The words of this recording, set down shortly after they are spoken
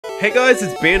Hey guys,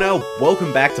 it's BNL.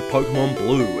 Welcome back to Pokemon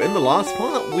Blue. In the last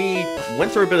part, we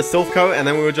went through a bit of Silph Co, and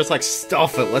then we were just like,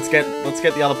 stuff it, let's get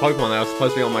the other Pokemon that are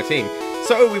supposed to be on my team.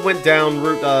 So we went down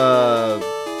Route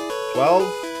 12,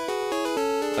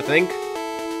 I think.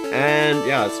 And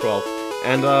yeah, it's 12.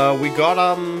 And we got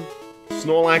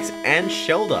Snorlax and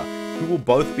Shelder, who will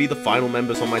both be the final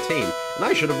members on my team. And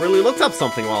I should have really looked up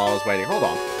something while I was waiting. Hold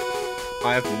on.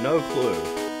 I have no clue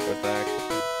if that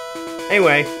actually...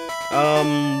 Anyway,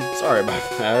 sorry about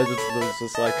that. It was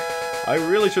just like, I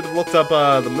really should have looked up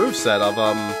the moveset of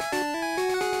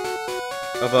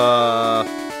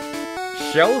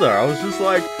Shelder. I was just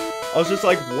like,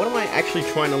 what am I actually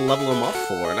trying to level him up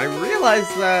for? And I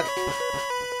realized that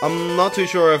I'm not too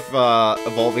sure if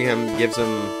evolving him gives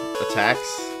him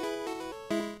attacks.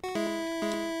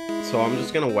 So I'm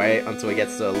just gonna wait until he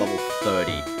gets to level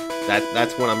 30.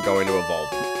 That's when I'm going to evolve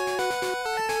him.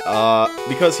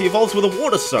 Because he evolves with a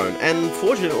Water Stone, and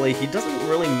fortunately, he doesn't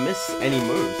really miss any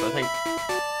moves. I think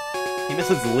he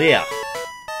misses Leer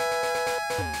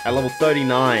at level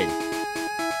 39.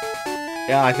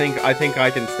 Yeah, I think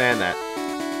I can stand that.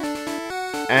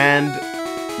 And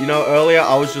you know, earlier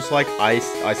I was just like, I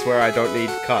swear I don't need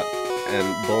cut,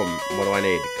 and boom, what do I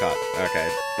need? Cut.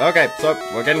 Okay, so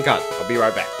we're getting cut. I'll be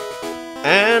right back.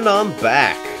 And I'm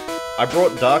back. I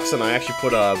brought ducks, and I actually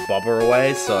put a bobber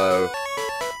away, so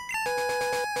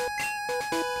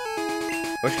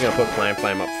I'm actually gonna put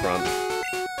Clamclam up front.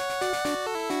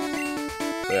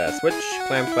 So yeah, switch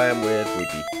Clamclam with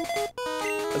Moopy.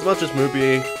 As much as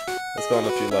Moopy has gone a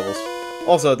few levels.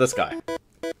 Also, this guy.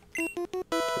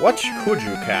 What could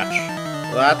you catch?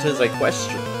 That is a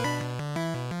question.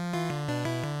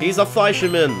 He's a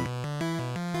fisherman.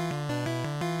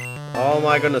 Oh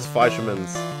my goodness,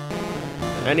 fishermans.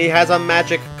 And he has a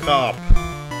magic carp.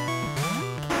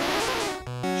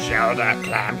 Shelder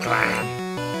Clamclam.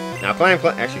 Now,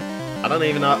 Clamclam, actually, I don't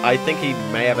even know, I think he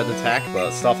may have an attack,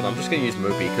 but stuff it, I'm just gonna use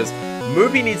Moopy, because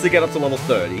Moopy needs to get up to level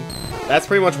 30. That's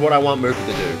pretty much what I want Moopy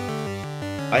to do.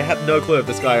 I have no clue if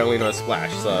this guy only knows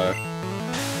Splash, so...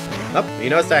 Nope, he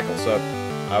knows Tackle, so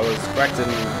I was correct in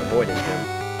avoiding him.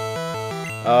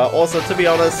 Also, to be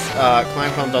honest,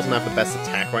 Clamclam doesn't have the best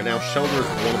attack right now. Shelder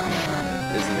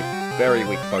is a very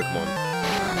weak Pokemon,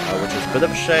 which is a bit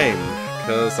of a shame,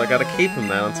 because I gotta keep him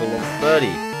now until level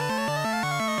 30.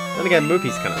 Then again,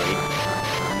 Moopy's kind of weak.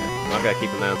 I've got to keep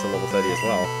him down until level 30 as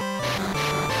well.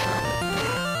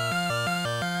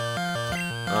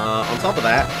 On top of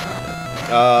that,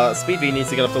 Speed V needs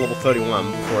to get up to level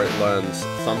 31 before it learns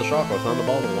Thundershock or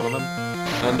Thunderbolt or one of them.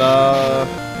 And,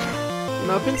 you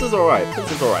know, Pinsir's alright.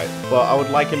 But I would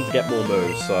like him to get more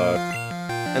moves, so...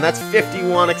 And that's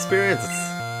 51 experience.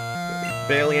 It's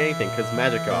barely anything, because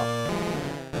Magic Off.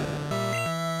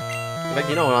 In fact,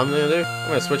 you know what I'm gonna do? I'm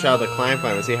gonna switch out the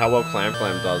Clamclam and see how well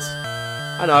Clamclam does.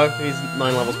 I know, he's 9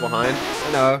 levels behind.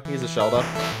 I know, he's a Shelder.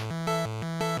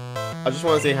 I just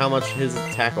want to see how much his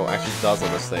tackle actually does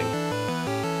on this thing.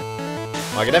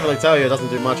 I can definitely tell you it doesn't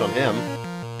do much on him.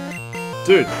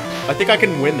 Dude, I think I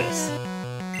can win this.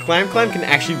 Clamclam can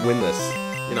actually win this.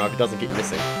 You know, if he doesn't keep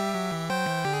missing.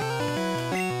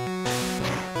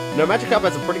 No, Magikarp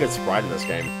has a pretty good sprite in this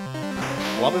game.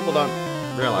 A lot of people don't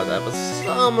realize that, but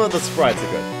some of the sprites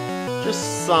are good.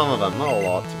 Just some of them, not a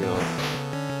lot, to be honest.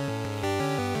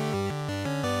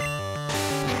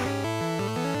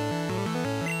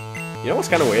 You know what's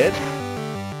kind of weird?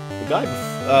 The guy,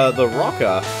 the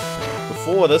Rocker,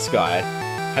 before this guy,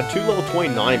 had 2 level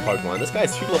 29 Pokemon. This guy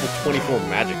has 2 level 24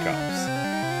 Magikarps.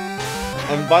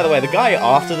 And by the way, the guy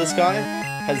after this guy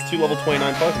has 2 level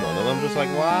 29 Pokemon, and I'm just like,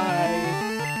 why?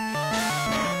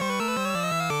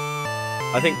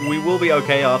 I think we will be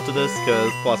okay after this,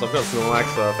 because plus I've got Snorlax,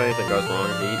 so if anything goes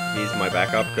wrong, he's my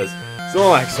backup, because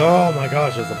Snorlax, oh my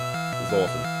gosh, is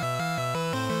awesome.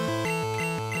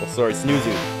 Oh, sorry,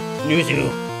 Snoozu.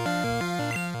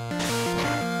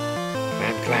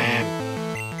 Clamclam.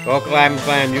 Oh,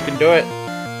 Clamclam, you can do it.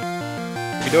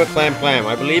 You can do it, Clamclam.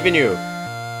 I believe in you.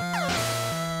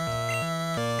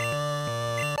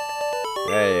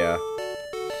 Yeah.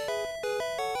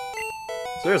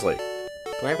 Seriously.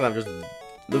 Clamclam just...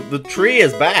 The tree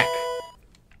is back!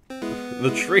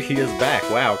 The tree is back.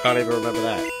 Wow, can't even remember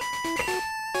that.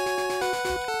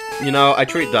 You know, I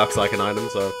treat ducks like an item,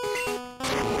 so...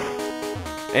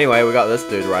 Anyway, we got this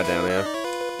dude right down here.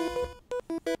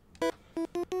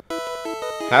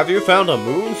 Have you found a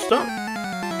moonstone?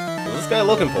 What's this guy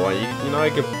looking for? You know,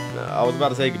 you could... I was about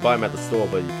to say you could buy them at the store,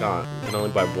 but you can't. You can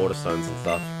only buy water stones and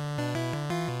stuff.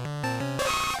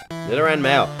 Nidoran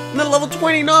male. And then level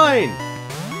 29!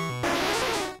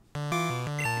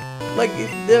 Like,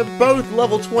 they're both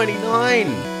level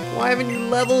 29! Why haven't you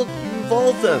leveled?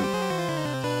 evolved them!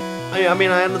 I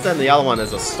mean, I understand the other one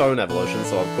is a stone evolution,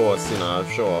 so of course, you know,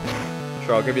 sure.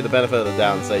 Sure, I'll give you the benefit of the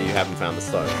doubt and say you haven't found the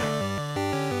stone.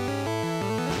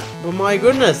 But my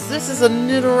goodness, this is a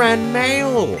Nidoran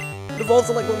male! It evolves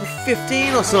at like level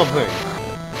 15 or something!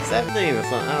 17 or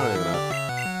something, I don't even know.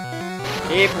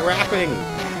 Keep rapping!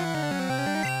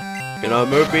 You know,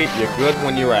 Moopy, you're good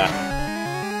when you rap.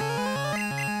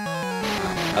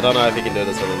 I don't know if you can do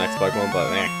this for the next Pokemon, but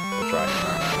we'll try.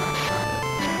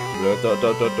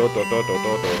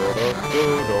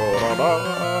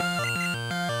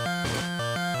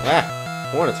 Ah,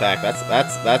 horn attack. That's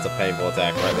a painful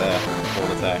attack right there.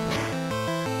 Horn attack.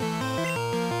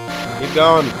 Keep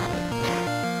going.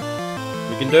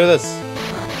 You can do this.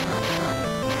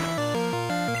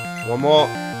 One more.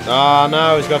 Oh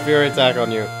no, he's got Fury Attack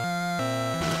on you.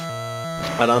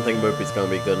 I don't think Moopy's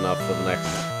gonna be good enough for the next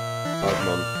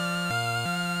Pokemon.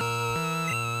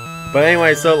 But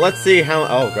anyway, so let's see how.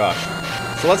 Oh gosh.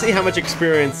 So let's see how much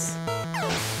experience.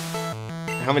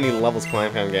 How many levels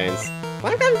Clamclam gains.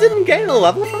 Clamclam didn't gain a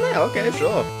level from that? Okay,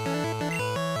 sure.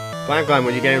 Clamclam,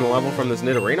 would you gain a level from this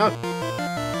Nidorino?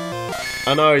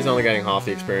 I know he's only getting half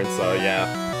the experience, so yeah.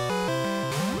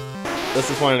 This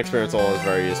is why an experience all is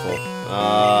very useful.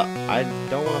 I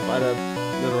don't want to fight a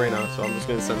Nidorino, so I'm just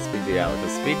going to send Speed V out,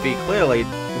 because Speed V clearly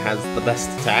has the best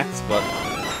attacks, but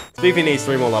Speed V needs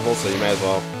 3 more levels, so you may as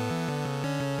well.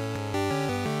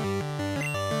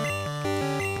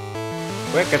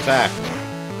 Quick attack.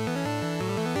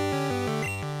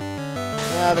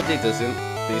 Yeah, but decent.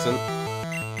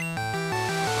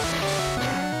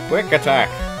 Quick attack.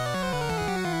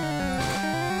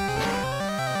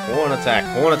 Horn attack.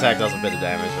 Horn attack does a bit of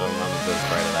damage. I'm a bit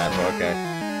afraid of that, but okay.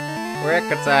 Quick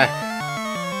attack.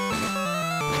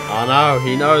 Oh no,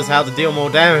 he knows how to deal more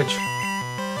damage.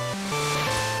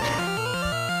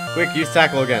 Quick, use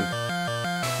tackle again.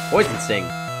 Poison sting.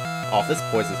 Oh, this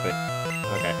poisons me.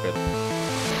 Okay, good.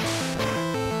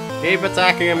 Keep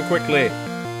attacking him quickly.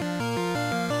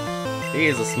 He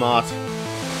is a smart.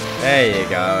 There you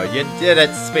go. You did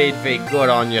it, Speed V. Good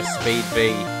on you, Speed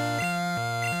V.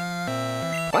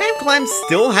 Clamclam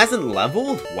still hasn't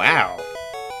leveled? Wow.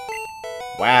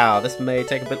 Wow, this may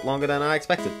take a bit longer than I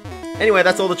expected. Anyway,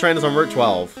 that's all the trainers on Route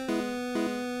 12.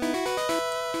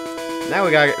 Now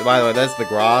we got. By the way, there's the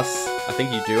grass. I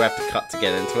think you do have to cut to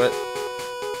get into it.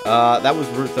 That was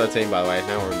Route 13, by the way.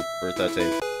 Now we're in Route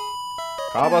 13.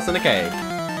 Carboss in a cave.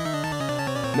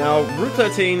 Now, Route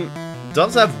 13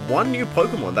 does have one new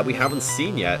Pokemon that we haven't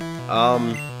seen yet. I'll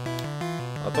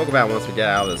talk about once we get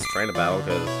out of this trainer battle,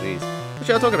 because, jeez. What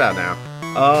should I talk about now?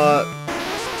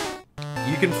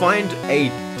 You can find a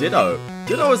Ditto.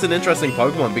 Ditto is an interesting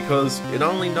Pokemon because it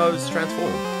only knows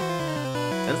Transform.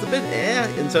 And it's a bit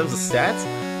in terms of stats.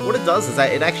 What it does is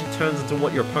that it actually turns into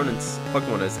what your opponent's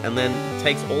Pokemon is, and then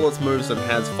takes all its moves and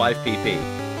has 5 PP.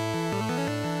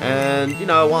 And, you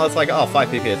know, while it's like, oh, 5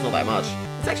 PP, it's not that much.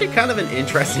 It's actually kind of an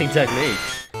interesting technique.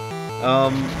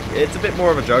 It's a bit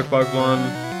more of a joke Pokemon,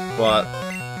 but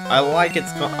I like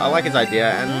its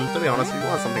idea, and to be honest, we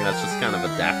want something that's just kind of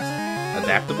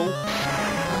adaptable.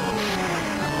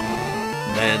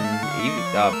 Then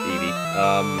Eevee.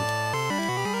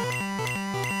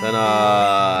 Then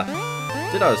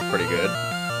Ditto's pretty good,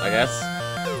 I guess.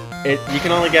 You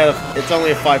can only get it's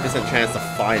only a 5% chance to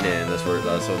find it in this route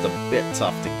though, so it's a bit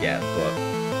tough to get, but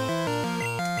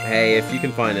hey, if you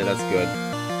can find it, that's good.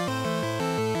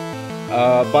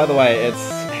 By the way,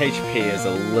 its HP is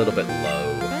a little bit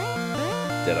low.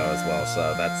 Ditto as well,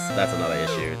 so that's another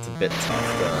issue. It's a bit tough to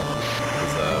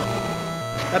preserve.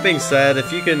 That being said,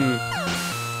 if you can,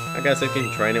 I guess if you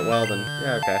can train it well, then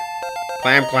yeah, okay.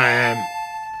 Clamclam!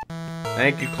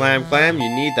 Thank you, Clamclam, you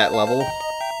need that level.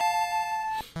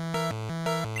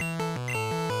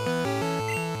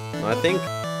 I think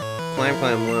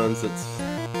Clamclam learns its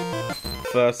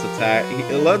first attack.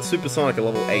 It learns Supersonic at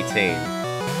level 18.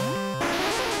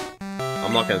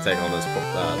 I'm not gonna take on this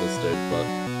dude, but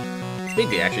Speed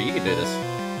V, actually, you can do this.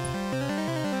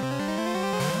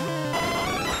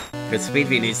 Because Speed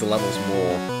V needs the levels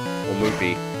more, or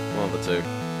Moopy, one of the two.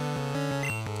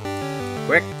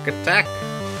 Quick attack!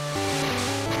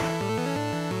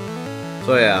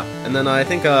 So yeah, and then I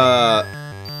think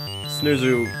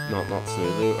Snoozu, not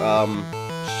Snoozu,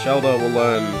 Shelder will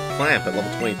learn Clamp at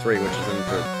level 23,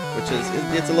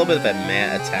 it's a little bit of a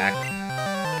meh attack.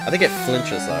 I think it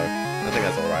flinches though. I think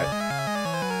that's alright.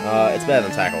 It's better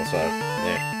than Tackle, so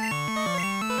yeah.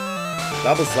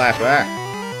 Double Slap,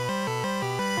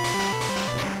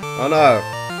 Oh no!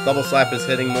 Double Slap is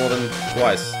hitting more than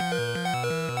twice.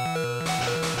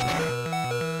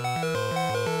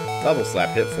 Double Slap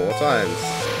hit 4 times.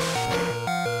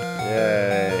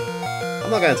 Yay.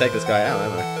 I'm not gonna take this guy out,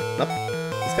 am I? Nope.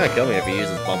 He's gonna kill me if he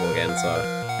uses bubble again, so...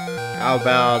 How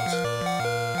about...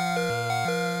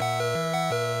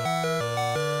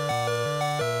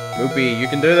 Moopy, you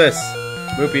can do this!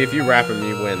 Moopy, if you wrap him,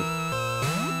 you win.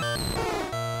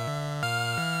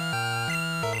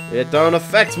 It don't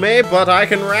affect me, but I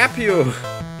can wrap you!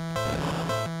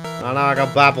 Oh no, I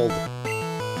got babbled.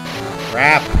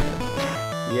 Wrap!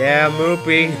 Yeah,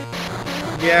 Moopy!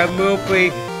 Yeah,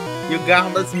 Moopy! You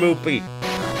got this, Moopy!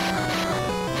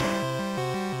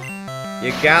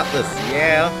 You got this,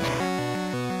 yeah!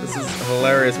 This is a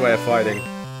hilarious way of fighting.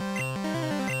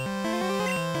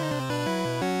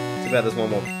 Too bad there's one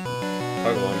more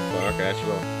Pokemon, but okay,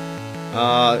 sure.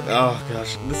 Oh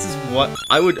gosh, this is what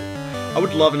I would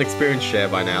love an experience share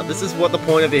by now. This is what the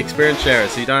point of the experience share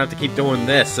is, so you don't have to keep doing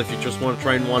this if you just want to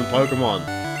train one Pokemon.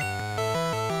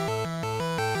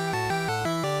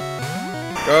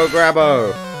 Go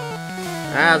Grabbo!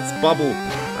 Ah, it's Bubble!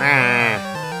 Ah!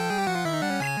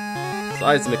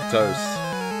 Seismic Toast.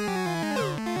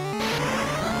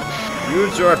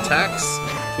 Use your attacks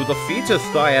to defeat a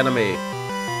Sky enemy.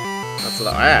 That's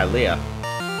what Leah.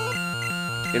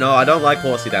 You know, I don't like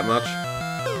Horsey that much.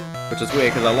 Which is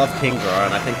weird, because I love Kingdra,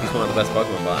 and I think he's one of the best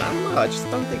Pokemon, but I don't know, I just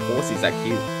don't think Horsey's that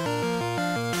cute.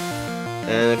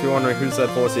 And if you're wondering who said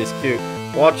Horsey is cute,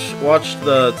 watch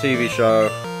the TV show,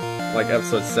 like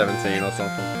episode 17 or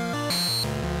something.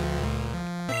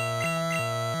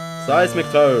 Seismic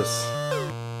Toast.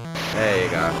 There you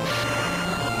go.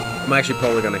 I'm actually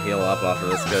probably going to heal up after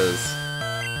this, because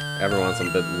everyone's a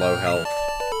bit low health.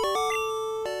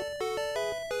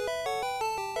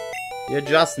 You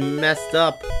just messed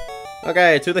up.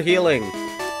 Okay, to the healing.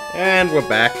 And we're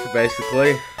back,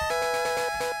 basically.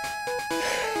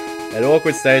 An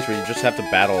awkward stage where you just have to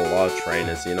battle a lot of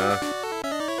trainers, you know?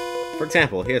 For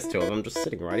example, here's two of them just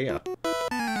sitting right here.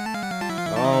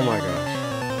 Oh my gosh.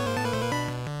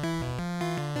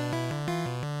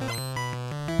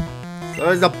 So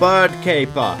there's a bird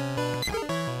caper.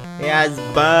 He has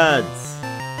birds.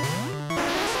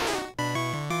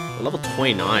 Level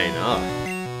 29, oh.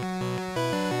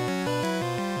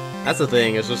 That's the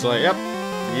thing, it's just like, yep,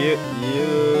 you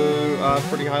are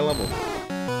pretty high level.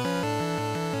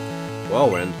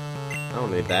 Whirlwind. I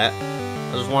don't need that.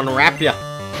 I just want to wrap ya.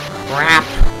 Wrap!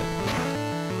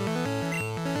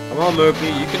 Come on,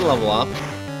 Moopy, you can level up.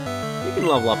 You can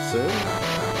level up soon.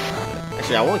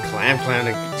 Actually, I want Clamclam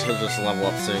to just level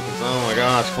up soon, because oh my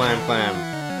gosh, Clamclam.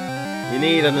 You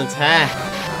need an attack.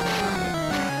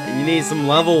 And you need some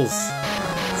levels.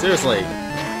 Seriously.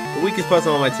 The weakest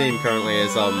person on my team currently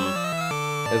is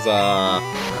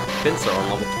Pinsir on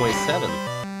level 27.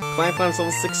 Clamclam's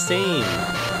level 16.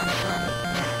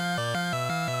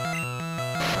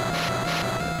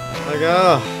 Like,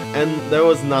 and there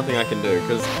was nothing I can do,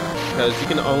 because you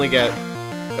can only get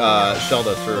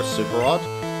Shelter through a Super Rod,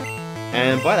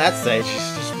 and by that stage,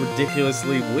 she's just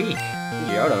ridiculously weak.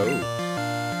 Yodo.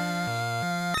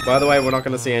 By the way, we're not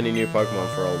going to see any new Pokemon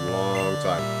for a long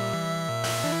time.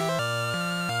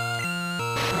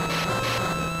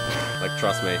 Like,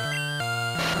 trust me.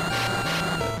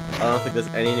 I don't think there's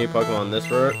any new Pokemon on this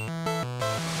route.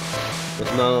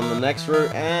 There's none on the next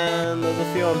route, and there's a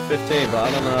few on 15, but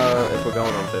I don't know if we're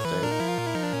going on 15.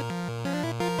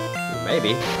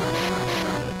 Maybe.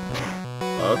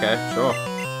 Okay, sure.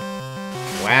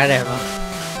 Whatever.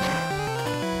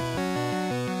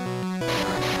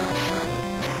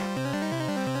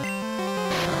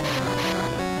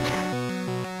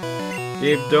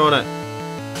 Keep doing it.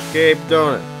 Keep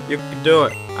doing it. You can do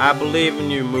it. I believe in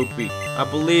you, Moopy. I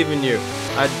believe in you.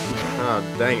 Oh,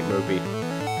 dang it, Moopy.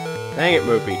 Dang it,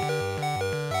 Moopy.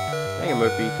 Dang it,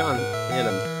 Moopy. You can't hit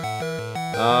him.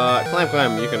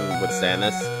 Clamclam, you can withstand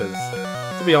this, because,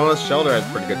 to be honest, Shelter has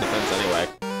pretty good defense anyway.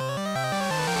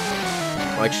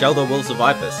 Like, Shelter will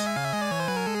survive this.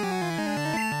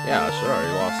 Yeah, sure,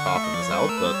 he lost half of his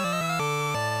health, but,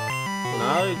 you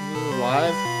know, he's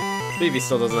alive. Speedy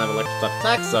still doesn't have electric type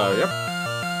attack, so, yep.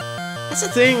 That's the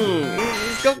thing,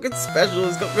 he's got good special,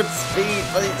 he's got good speed,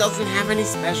 but he doesn't have any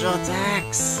special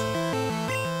attacks.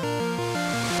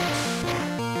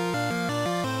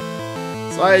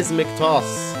 Seismic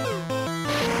Toss.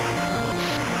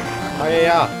 Oh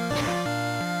yeah.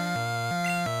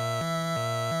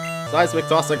 Seismic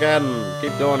Toss again,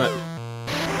 keep doing it.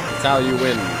 That's how you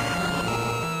win.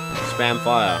 Spam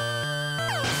fire.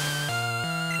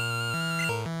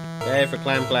 Okay, for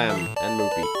Clamclam and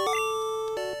Moopy.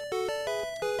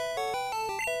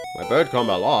 My bird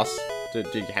combo lost.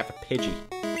 Dude, you have a Pidgey.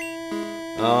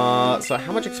 So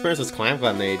how much experience does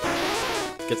Clamclam need?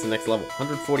 Gets the next level.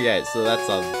 148, so that's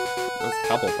a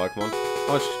couple of Pokemon.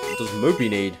 How much does Moopy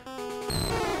need?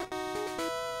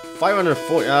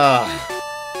 540. How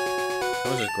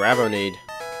much does Grabo need?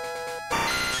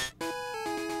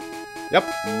 Yep,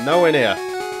 nowhere near.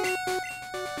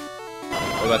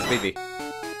 What about Speedy?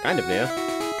 Kind of near.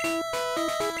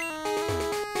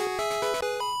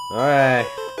 Alright.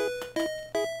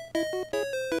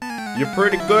 You're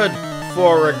pretty good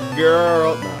for a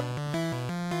girl. No.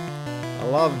 I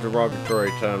love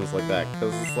derogatory terms like that,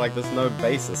 because it's like there's no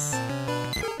basis.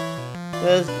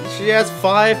 She has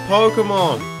 5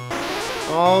 Pokémon!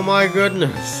 Oh my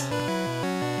goodness.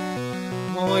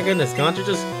 Oh my goodness, can't you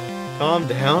just calm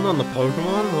down on the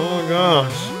Pokemon? Oh my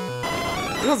gosh.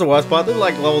 That's the worst part. They're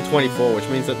like level 24, which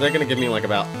means that they're gonna give me like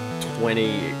about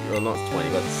 20, or not 20,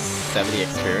 but 70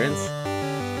 experience.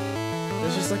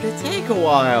 It's just like, it take a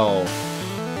while.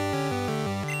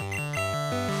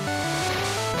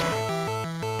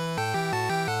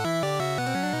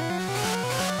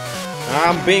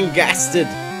 I'm being gassed.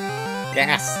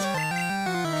 Gassed.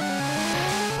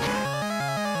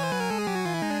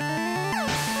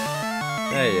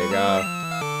 There you go.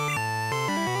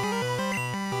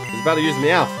 He's about to use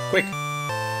Meowth. Quick.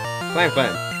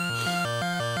 Clamclam.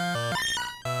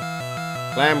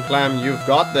 Clamclam, you've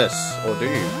got this. Or do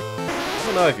you? I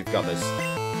don't know if you've got this.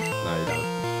 No, you don't.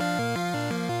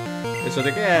 It's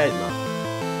like, yeah, no.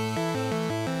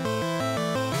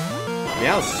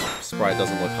 Meowth's sprite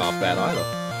doesn't look half bad either.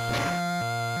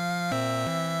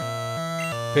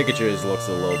 Pikachu's looks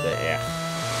a little bit, yeah.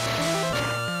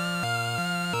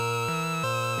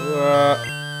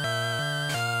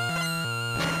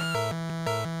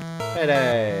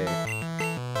 Hey!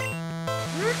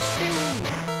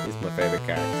 He's my favorite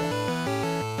character.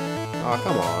 Oh,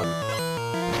 come on.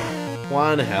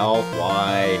 1 health,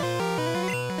 why?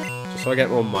 Just so I get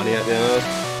more money at the end of this.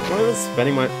 Why am I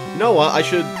spending my... You know what? I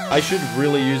should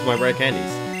really use my rare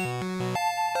candies.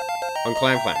 On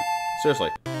Clamclam.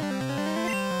 Seriously.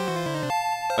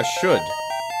 I should.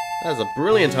 That is a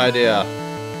brilliant idea.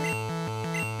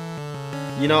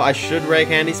 You know, I should rare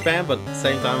candy spam, but at the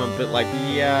same time I'm a bit like,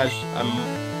 yeah,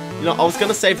 you know, I was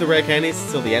gonna save the rare candies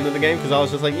until the end of the game, because I was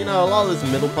just like, you know, a lot of this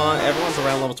middle part, everyone's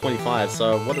around level 25,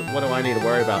 so what do I need to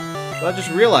worry about? But I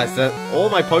just realized that all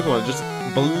my Pokemon are just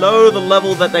below the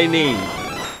level that they need.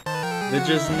 They're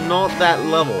just not that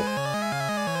level.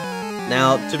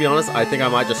 Now, to be honest, I think I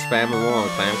might just spam them all on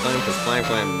Clamclam, because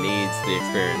Clamclam needs the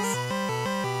experience.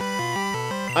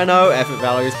 I know, effort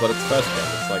values, but it's first gen.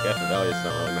 It's like effort values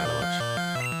don't really matter much.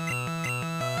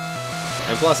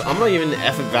 And plus, I'm not even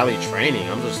effort value training,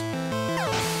 I'm just,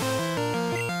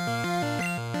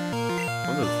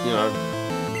 you know,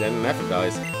 getting effort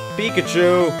values.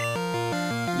 Pikachu!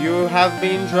 You have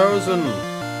been chosen!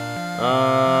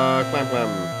 Clamclam.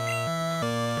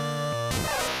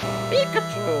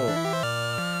 Pikachu!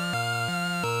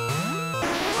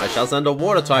 I shall send a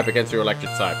water type against your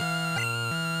electric type.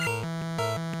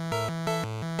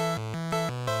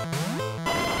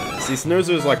 See,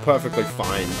 Snoozer is like perfectly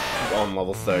fine on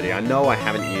level 30. I know I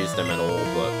haven't used him at all,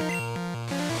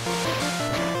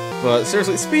 but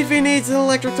seriously, Speed V needs an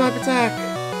electric type attack!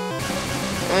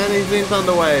 And he's in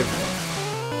Thunder Wave.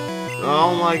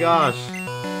 Oh my gosh.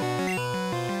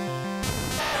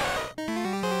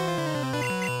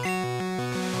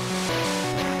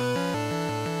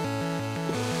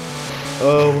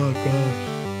 Oh my gosh.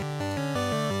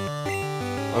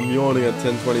 I'm yawning at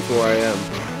 10:24 AM.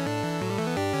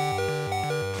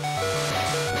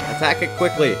 Attack it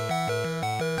quickly.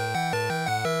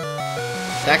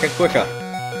 Attack it quicker.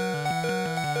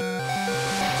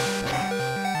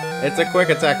 It's a quick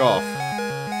attack off.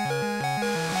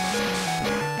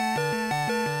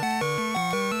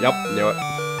 Yep, knew it.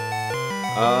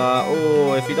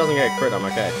 Oh, if he doesn't get a crit, I'm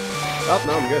okay. Oh,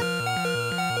 no, I'm good.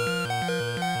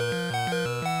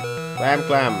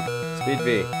 Clamclam. Speed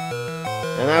V.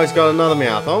 And now he's got another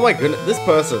Meowth. Oh my goodness, this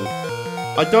person.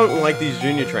 I don't like these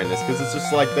junior trainers, because it's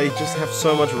just like, they just have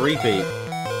so much repeat.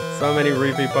 So many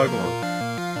repeat Pokemon.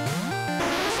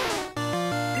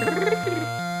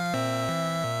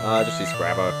 Just use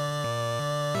Grabo.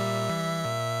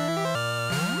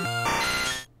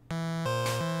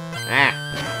 Ah!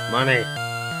 Money.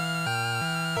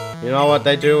 You know what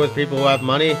they do with people who have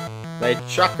money? They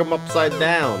chuck them upside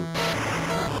down.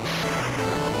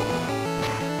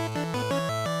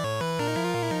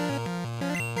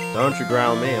 Don't you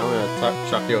growl me, I'm gonna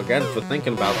chuck you again for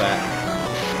thinking about that.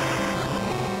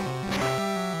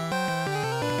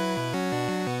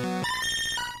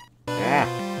 Yeah.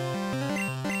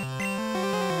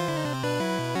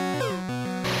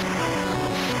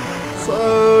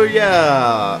 So,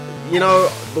 yeah. You know,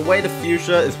 the way to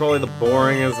Fuchsia is probably the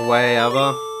boringest way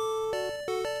ever.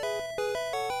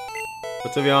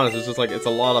 But to be honest, it's just like, it's a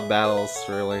lot of battles,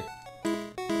 really. So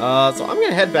I'm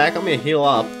gonna head back, I'm gonna heal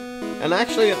up. And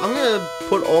actually, I'm gonna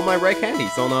put all my rare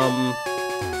candies on, I'm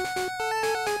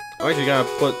actually gonna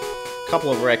put a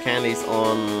couple of rare candies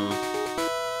on...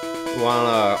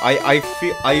 Well, I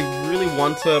feel I really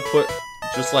want to put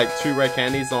just like 2 rare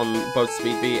candies on both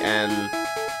Speedbee and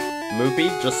Moopy,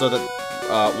 just so that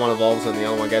one evolves and the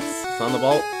other one gets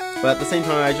Thunderbolt. But at the same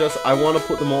time, I want to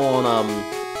put them all on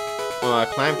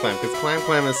Clamclam, because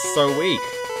Clamclam is so weak.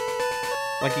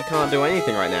 Like, he can't do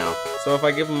anything right now. So if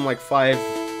I give him like 5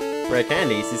 rare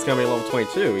candies, he's gonna be level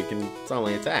 22. He can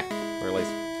suddenly attack, or at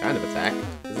least kind of attack.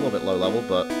 He's a little bit low level,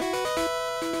 but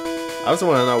I also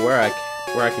want to know where I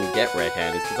can get rare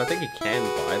candies, because I think you can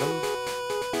buy them.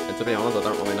 And to be honest, I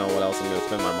don't really know what else I'm going to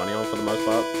spend my money on for the most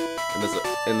part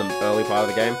in the early part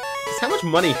of the game. Because how much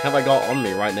money have I got on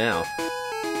me right now?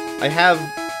 I have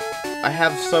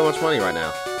so much money right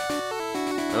now,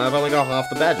 and I've only got half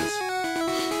the badges.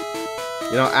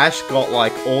 You know, Ash got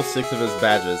like all 6 of his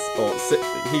badges, or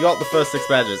he got the first 6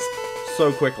 badges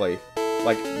so quickly,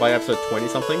 like by episode 20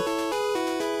 something.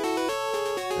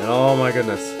 And oh my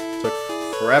goodness, took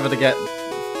forever to get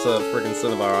to friggin'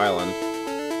 Cinnabar Island.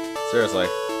 Seriously.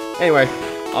 Anyway,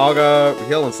 I'll go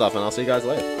heal and stuff, and I'll see you guys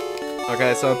later.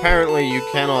 Okay, so apparently you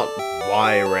cannot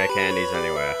buy rare candies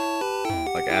anywhere.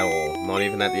 Like, at all. Not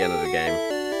even at the end of the game.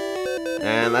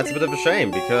 And that's a bit of a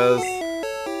shame, because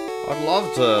I'd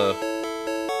love to,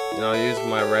 you know, use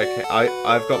my rare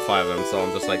I've got 5 of them, so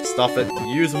I'm just like, stuff it,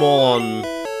 use them all on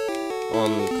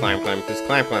Clamclam, because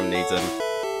Clamclam needs them.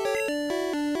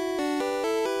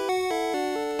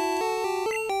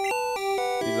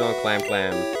 On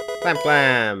Clamclam.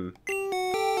 Clamclam!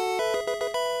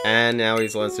 And now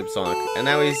he's learned Supersonic. And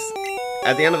now he's...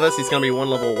 At the end of this, he's gonna be 1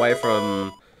 level away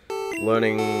from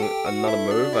learning another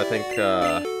move. I think,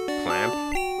 Clamp.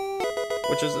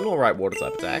 Which is an alright water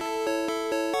type attack.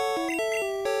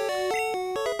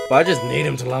 But I just need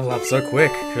him to level up so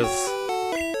quick, because...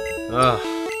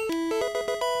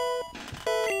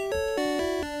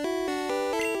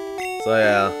 So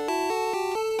yeah.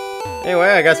 Anyway,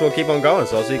 I guess we'll keep on going,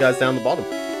 so I'll see you guys down the bottom.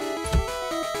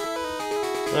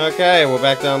 Okay, we're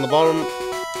back down the bottom.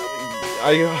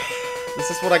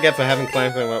 This is what I get for having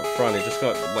Clamclam up front. He just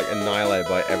got, like, annihilated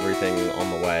by everything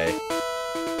on the way.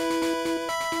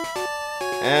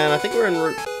 And I think we're in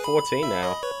Route 14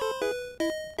 now.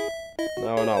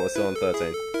 No, we're not. We're still in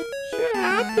 13. Shut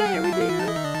up, play with you.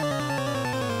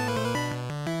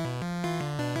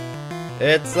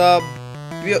 It's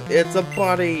a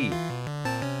buddy.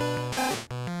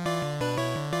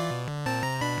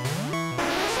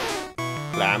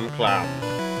 Clamclam.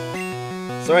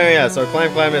 So anyway, yeah, so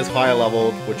Clamclam is higher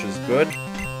leveled, which is good.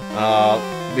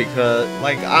 Because,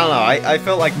 like, I don't know, I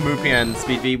felt like Moopy and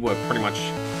Speedbee were pretty much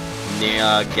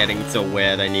near getting to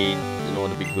where they need in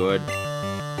order to be good.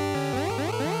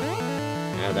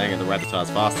 Yeah, dang it, the Rattatar's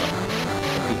faster.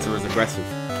 The pizza is aggressive.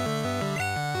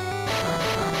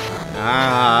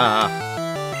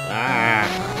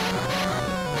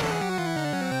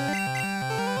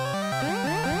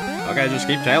 Okay, just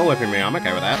keep tail whipping me, I'm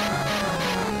okay with that.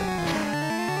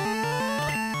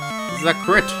 This is a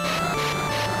crit!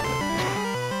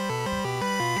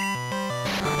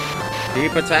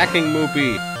 Keep attacking,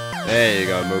 Moopy! There you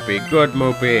go, Moopy. Good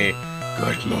Moopy!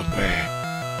 Good Moopy!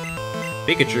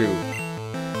 Pikachu!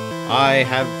 I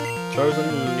have chosen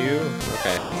you.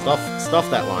 Okay, stuff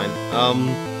that line.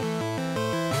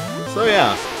 So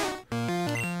yeah.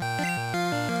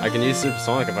 I can use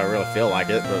Supersonic if I really feel like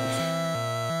it, but...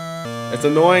 It's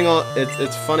annoying,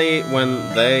 it's funny when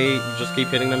they just keep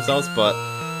hitting themselves, but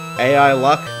AI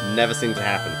luck never seems to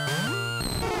happen.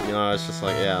 You know, it's just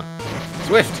like, yeah.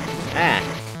 Swift! Ah!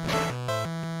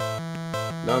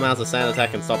 No amount of sand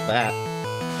attack can stop that.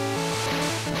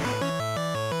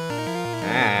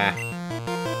 Ah!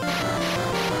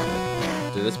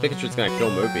 Dude, this Pikachu's gonna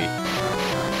kill Moopy.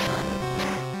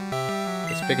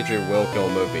 This Pikachu will kill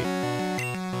Moopy.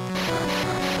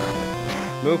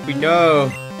 Moopy,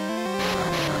 no!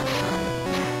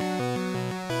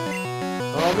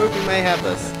 Oh, Moopy may have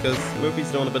this, because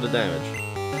Moopy's doing a bit of damage.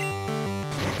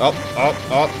 Nah.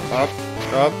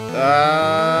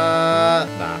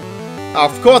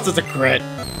 Of course it's a crit!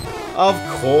 Of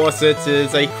course it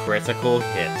is a critical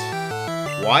hit.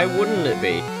 Why wouldn't it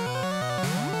be?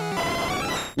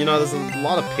 You know, there's a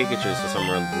lot of Pikachus for some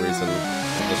reason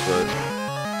on this route.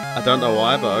 I don't know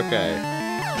why, but okay.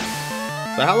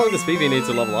 So how long does Speedbee need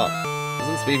to level up?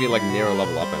 Isn't Speedbee like near a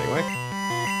level up anyway?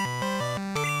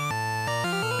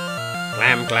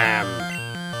 Clamclam!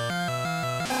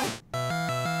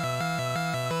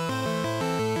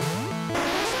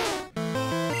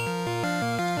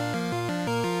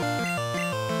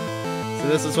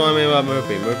 This is what I mean about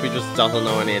Moopy. Moopy just doesn't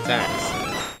know any attacks.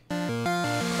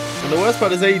 And the worst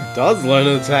part is that he does learn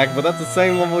an attack, but that's the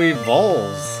same level he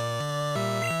evolves.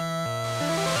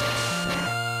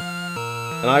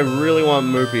 And I really want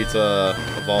Moopy to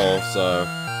evolve, so...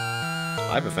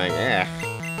 Hyper Fang, yeah.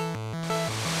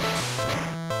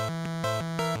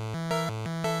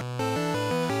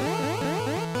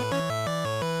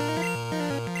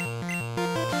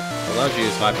 I'll let you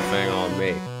use Hyper Fang on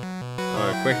me.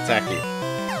 Alright, quick attack you.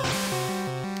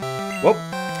 Whoop!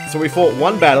 So we fought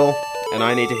one battle, and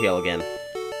I need to heal again.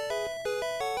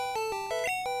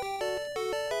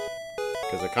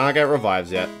 Because I can't get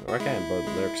revives yet. Or I can, but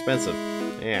they're expensive.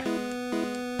 Yeah.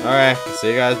 Alright, see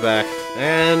you guys back.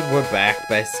 And we're back,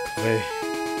 basically.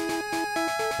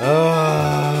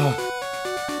 I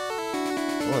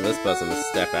want this person to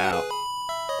step out.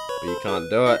 But you can't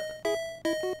do it.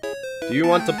 Do you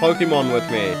want to Pokemon with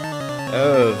me?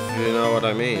 Oh, if you know what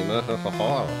I mean.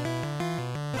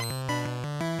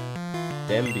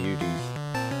 Them beauties.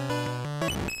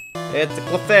 It's a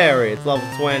Clefairy, it's level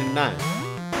 29.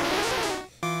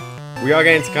 We are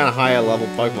getting to kind of higher level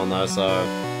Pokemon though, so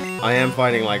I am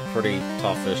fighting like pretty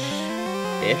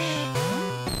toughish-ish.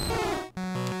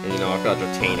 And you know, I've got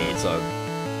Dratini, so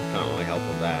can't really help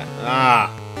with that. Ah!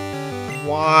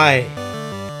 Why?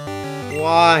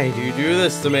 Why do you do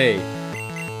this to me?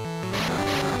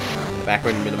 Back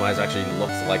when Minimize actually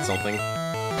looks like something.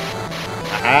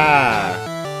 Aha!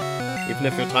 Even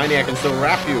if you're tiny, I can still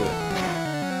wrap you.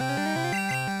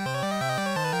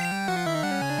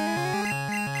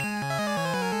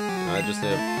 I just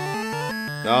need...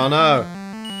 Oh no!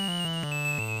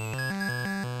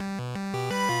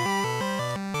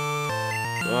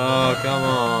 Oh, come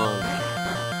on.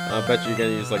 I bet you're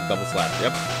gonna use like double slap.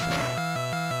 Yep.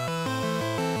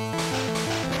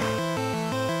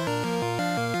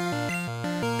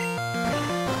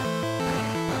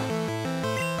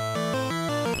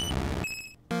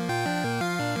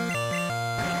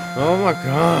 Oh my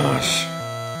gosh.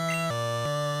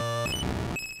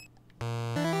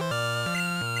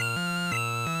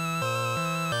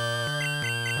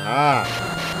 Ah,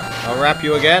 I'll wrap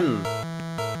you again.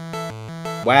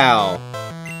 Wow.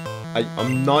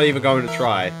 I'm not even going to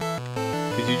try.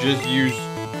 Because you just used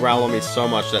Growl on me so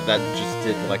much that just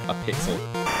did like a pixel.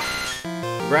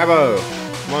 Grabo!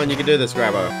 Come on, you can do this,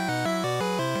 Grabo.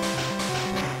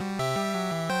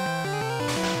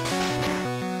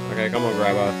 Okay, come on,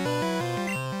 Grabo.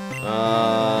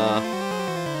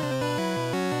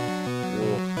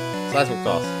 Seismic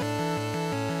Toss.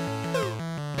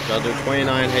 I'll do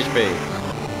 29 HP.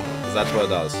 Because that's what it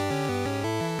does.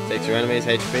 Takes your enemy's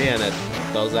HP and it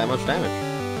does that much damage.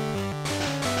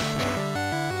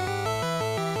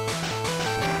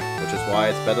 Which is why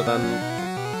it's better than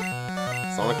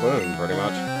Sonic Boom, pretty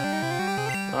much.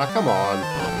 Ah, come on.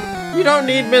 You don't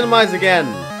need Minimize again!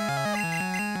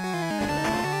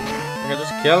 I can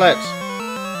just kill it.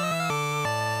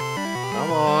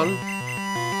 Come on.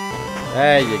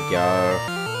 There you go.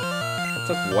 It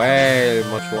took way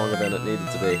much longer than it needed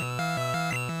to be.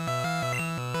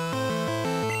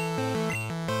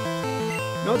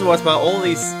 You know what's worse about all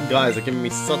these guys are giving me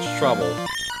such trouble,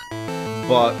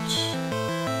 but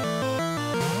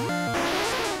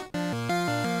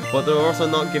they're also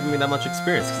not giving me that much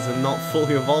experience because they're not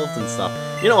fully evolved and stuff.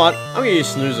 You know what? I'm gonna use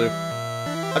Snoozer.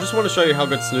 I just want to show you how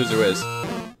good Snoozer is,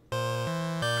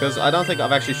 because I don't think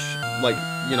I've actually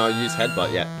used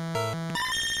Headbutt yet.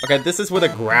 Okay, this is with a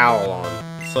Growl on,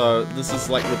 so this is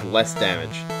like with less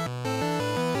damage.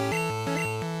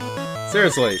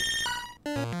 Seriously.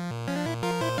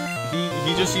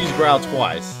 He just used Growl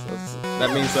twice.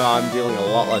 That means that I'm dealing a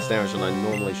lot less damage than I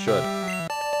normally should.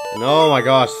 And oh my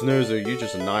gosh, Snoozer, you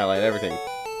just annihilate everything.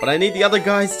 But I need the other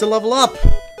guys to level up!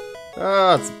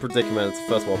 Ah, it's a predicament. It's a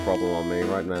first world problem on me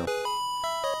right now.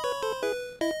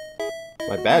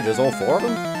 My badges, all 4 of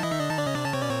them?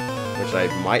 Which I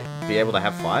might be able to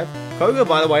have 5. Koga,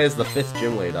 by the way, is the 5th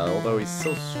gym leader, although he's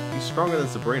stronger than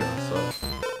Sabrina, so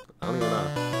I don't even know.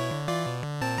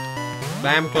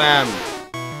 Clamclam!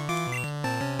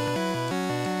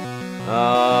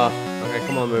 Okay,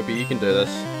 come on, Moopy, you can do this.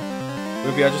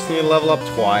 Moopy, I just need to level up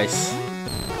twice.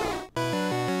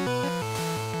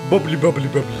 Bubbly, bubbly,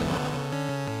 bubbly.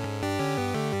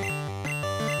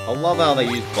 I love how they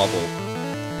use bubble.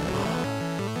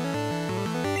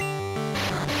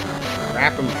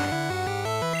 Wrap him.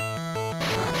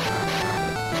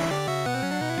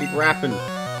 Keep wrapping.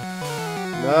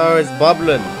 No, it's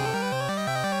bubbling.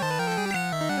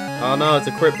 Oh no, it's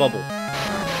a crit bubble.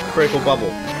 Critical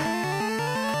bubble.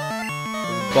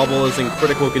 This bubble is in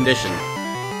critical condition.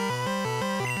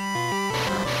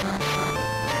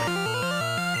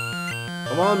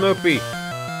 Come on, Moopy.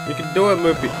 You can do it,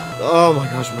 Moopy. Oh my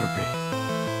gosh, Moopy.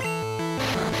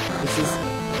 This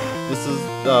is,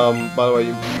 by the way,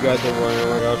 you guys are wondering, oh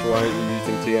my gosh, why aren't you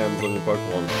using TMs on your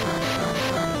Pokemon?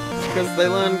 It's because they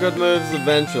learn good moves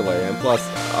eventually, and plus,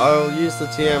 I'll use the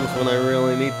TMs when I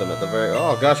really need them at the very...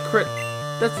 Oh gosh, crit!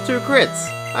 That's 2 crits!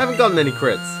 I haven't gotten any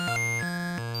crits!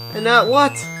 And now,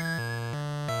 what?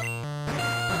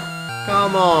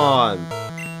 Come on!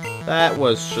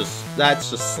 That's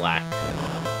just slack.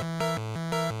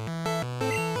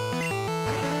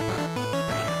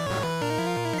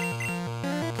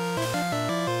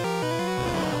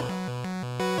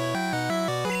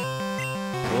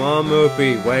 Come on,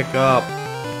 Moopy, wake up.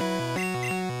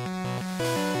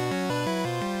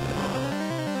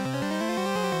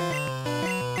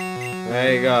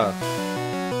 There you go.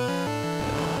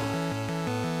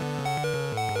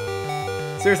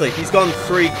 Seriously, he's gotten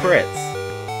 3 crits.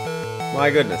 My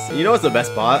goodness. You know what's the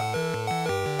best part?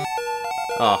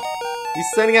 Oh, he's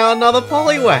sending out another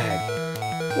Poliwag.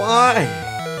 Why?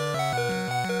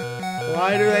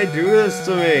 Why do they do this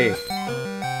to me?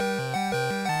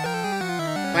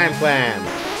 Clamclam.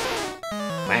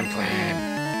 Clamclam.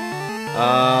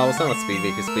 We'll send out Speed V,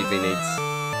 because Speed V needs a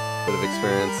bit of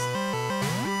experience.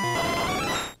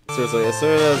 Seriously, as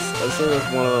soon as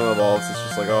one of them evolves, it's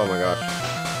just like, oh my gosh,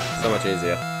 so much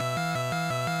easier.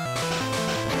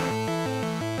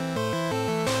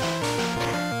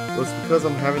 Well, it's because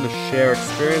I'm having to share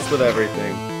experience with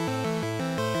everything.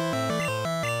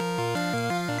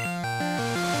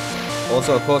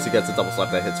 Also, of course, he gets a double slap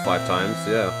that hits 5 times,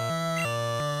 yeah.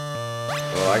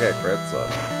 Well, I get crits,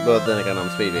 but then again, I'm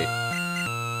Speedy.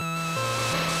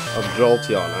 I'm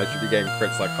Jolteon, I should be getting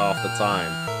crits like half the time.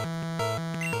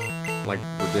 Like,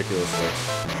 ridiculously.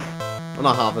 Well,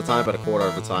 not half the time, but a quarter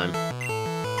of the time.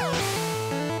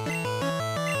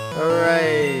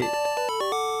 Alright.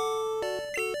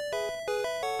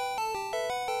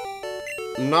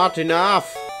 Not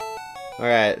enough!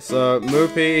 Alright, so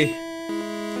Moopy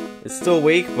is still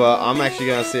weak, but I'm actually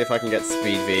gonna see if I can get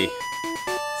Speed V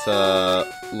to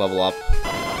level up.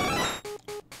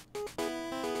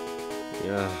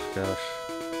 Yeah, gosh.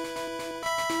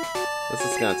 This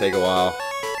is gonna take a while.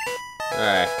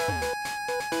 Alright.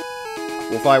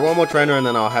 We'll fight one more trainer and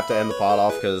then I'll have to end the part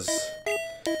off, because...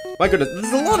 My goodness,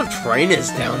 there's a lot of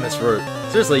trainers down this route.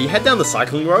 Seriously, you head down the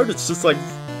cycling road, it's just like...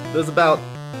 There's about...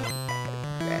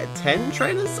 10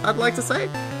 trainers, I'd like to say?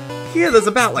 Here, there's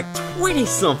about, like,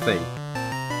 20-something!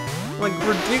 Like,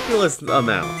 ridiculous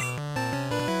amounts.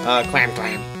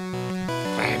 Clamclam.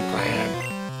 Clamclam.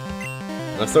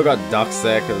 I've still got ducks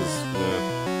there, because, you know.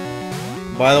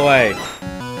 By the way,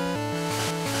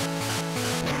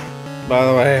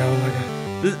 oh my god.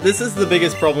 This is the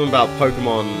biggest problem about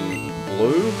Pokemon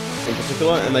Blue, in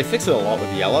particular, and they fix it a lot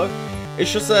with Yellow.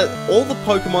 It's just that all the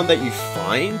Pokemon that you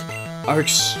find are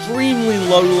extremely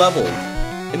low level,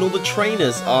 and all the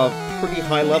trainers are pretty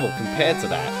high level compared to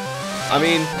that. I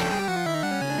mean,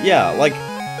 yeah, like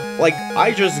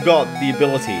I just got the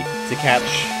ability to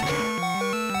catch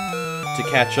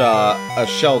a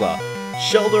Shelder.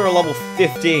 Shelder are level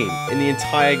 15 in the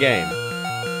entire game.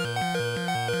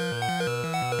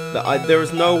 There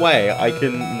is no way I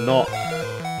can not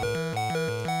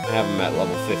have him at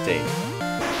level 15.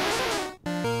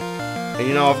 And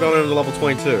you know, I've got him to level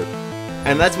 22.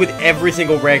 And that's with every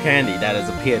single rare candy that has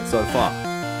appeared so far.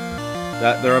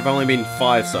 There have only been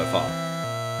 5 so far.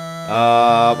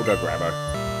 We'll go Grabo.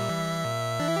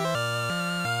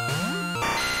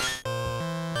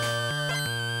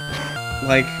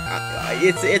 Like,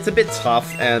 it's a bit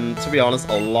tough, and to be honest,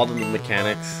 a lot of the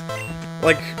mechanics...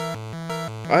 Like,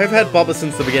 I've had Bubba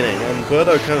since the beginning, and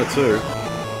Birdo kinda too.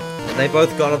 And they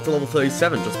both got up to level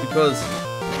 37 just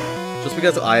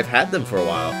because I've had them for a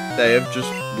while. They have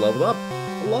just leveled up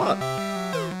a lot.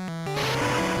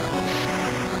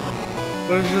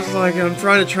 But it's just like, I'm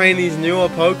trying to train these newer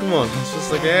Pokemon. It's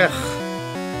just like, ugh.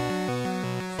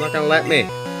 It's not gonna let me.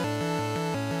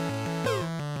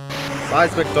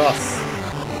 Seismic Toss.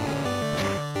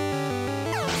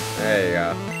 There you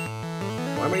go.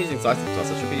 Why am I using Seismic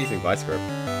Toss? I should be using Vice Grip.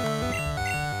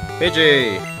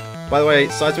 Pidgey! By the way,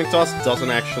 Seismic Toss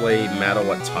doesn't actually matter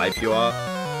what type you are,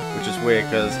 which is weird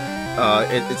because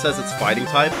it says it's fighting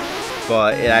type,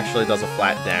 but it actually does a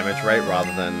flat damage rate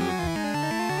rather than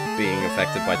being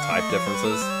affected by type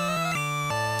differences.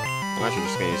 I'm actually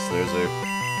just gonna use Snoozu.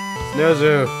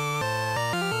 Snoozu!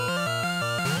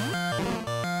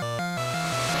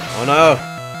 Oh no!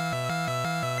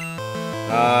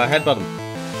 Headbutt him.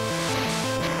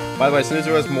 By the way,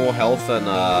 Snoozu has more health than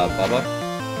Bubba.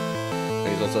 And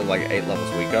he's also like 8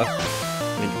 levels weaker.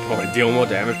 And he can probably deal more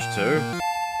damage too.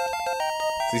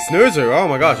 See, Snoozer, oh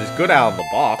my gosh, he's good out of the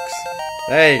box.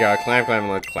 There you go,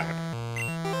 Clamclam and Clamp.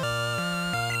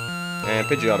 And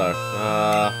Pidgeotto.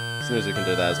 Snoozer can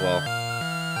do that as well.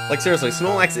 Like, seriously,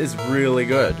 Snorlax is really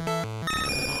good.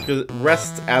 Because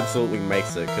Rest absolutely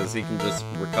makes it, because he can just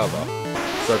recover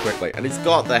so quickly. And he's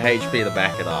got the HP to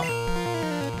back it up.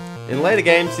 In later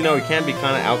games, you know, he can be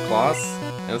kind of outclassed.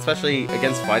 And especially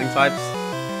against fighting types,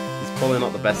 he's probably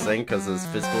not the best thing, because his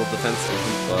physical defense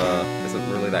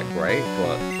isn't really that great,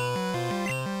 but...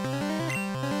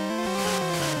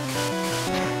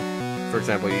 For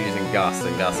example, you're using Gust,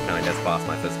 and Gust kind of gets past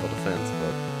my physical defense,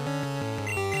 but...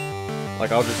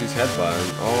 Like, I'll just use Headbutt,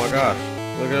 and oh my gosh,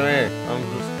 look at me, I'm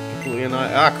just completely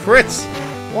crits!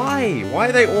 Why? Why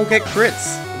do they all get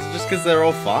crits? Is it just because they're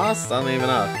all fast? I don't even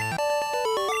know.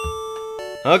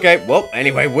 Okay, well,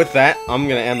 anyway, with that, I'm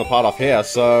gonna end the part off here,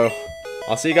 so...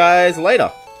 I'll see you guys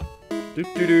later!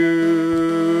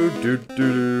 Do-do-do,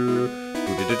 do-do-do,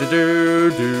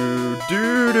 do-do-do-do,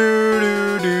 do-do-do.